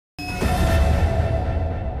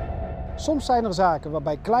Soms zijn er zaken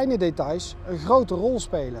waarbij kleine details een grote rol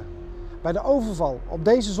spelen. Bij de overval op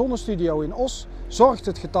deze zonnestudio in Os zorgt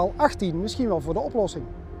het getal 18 misschien wel voor de oplossing.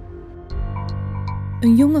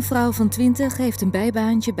 Een jonge vrouw van 20 heeft een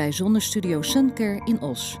bijbaantje bij zonnestudio SunCare in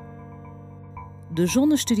Os. De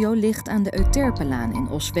zonnestudio ligt aan de Euterpenlaan in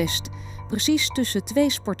Os-West, precies tussen 2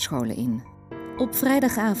 sportscholen in. Op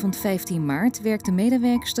vrijdagavond 15 maart werkt de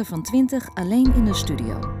medewerkster van 20 alleen in de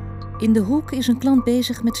studio. In de hoek is een klant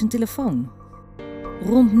bezig met zijn telefoon.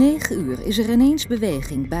 Rond 9 uur is er ineens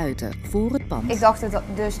beweging buiten, voor het pand. Ik dacht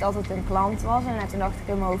dus dat het een klant was en toen dacht ik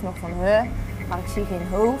in mijn hoofd nog van maar ik zie geen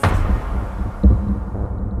hoofd.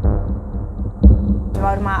 Ze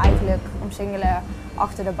wouden mij eigenlijk omsingelen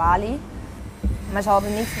achter de balie. Maar ze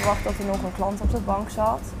hadden niet verwacht dat er nog een klant op de bank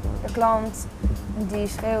zat. De klant die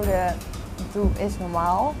schreeuwde, doe is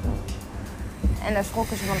normaal. En daar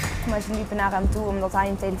schrokken ze van, maar ze liepen naar hem toe omdat hij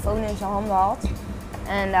een telefoon in zijn handen had.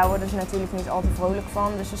 En daar worden ze natuurlijk niet al te vrolijk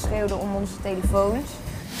van, dus ze schreeuwden om onze telefoons.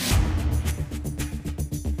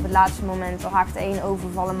 Op het laatste moment raakte 1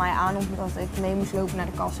 overvallen mij aan omdat ik mee moest lopen naar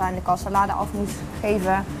de kassa en de kassalade af moest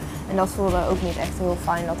geven. En dat voelde ook niet echt heel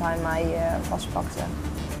fijn dat hij mij vastpakte.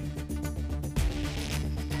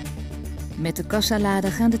 Met de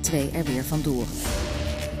kassalade gaan de 2 er weer vandoor.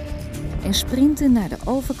 En sprinten naar de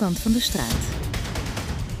overkant van de straat.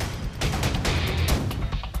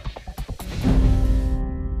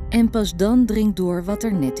 En pas dan dringt door wat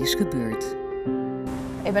er net is gebeurd.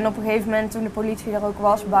 Ik ben op een gegeven moment, toen de politie er ook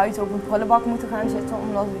was, buiten op een prullenbak moeten gaan zitten.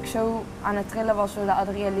 Omdat ik zo aan het trillen was door de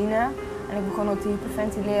adrenaline. En ik begon ook te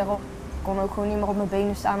hyperventileren. Ik kon ook gewoon niet meer op mijn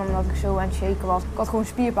benen staan omdat ik zo aan het shaken was. Ik had gewoon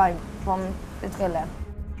spierpijn van het trillen.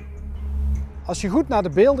 Als je goed naar de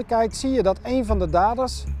beelden kijkt, zie je dat een van de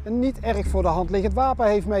daders een niet erg voor de hand liggend wapen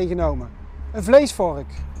heeft meegenomen. Een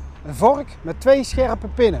vleesvork. Een vork met 2 scherpe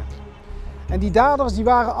pinnen. En die daders die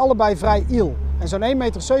waren allebei vrij iel en zo'n 1,70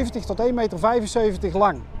 meter tot 1,75 meter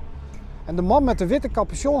lang. En de man met de witte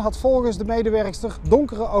capuchon had volgens de medewerkster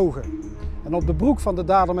donkere ogen. En op de broek van de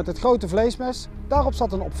dader met het grote vleesmes, daarop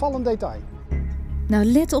zat een opvallend detail. Nou,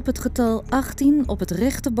 let op het getal 18 op het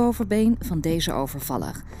rechterbovenbeen van deze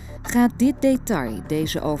overvaller. Gaat dit detail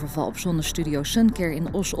deze overval op zonnestudio SunCare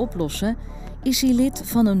in Os oplossen? Is hij lid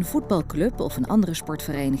van een voetbalclub of een andere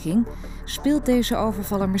sportvereniging? Speelt deze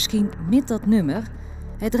overvaller misschien met dat nummer?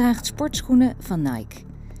 Hij draagt sportschoenen van Nike.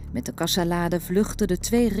 Met de kassalade vluchtten de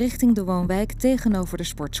 2 richting de woonwijk tegenover de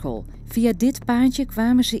sportschool. Via dit paadje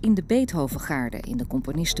kwamen ze in de Beethovengaarde in de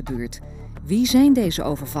componistenbuurt. Wie zijn deze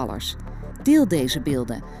overvallers? Deel deze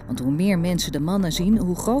beelden, want hoe meer mensen de mannen zien,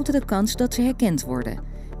 hoe groter de kans dat ze herkend worden.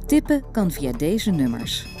 Tippen kan via deze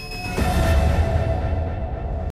nummers.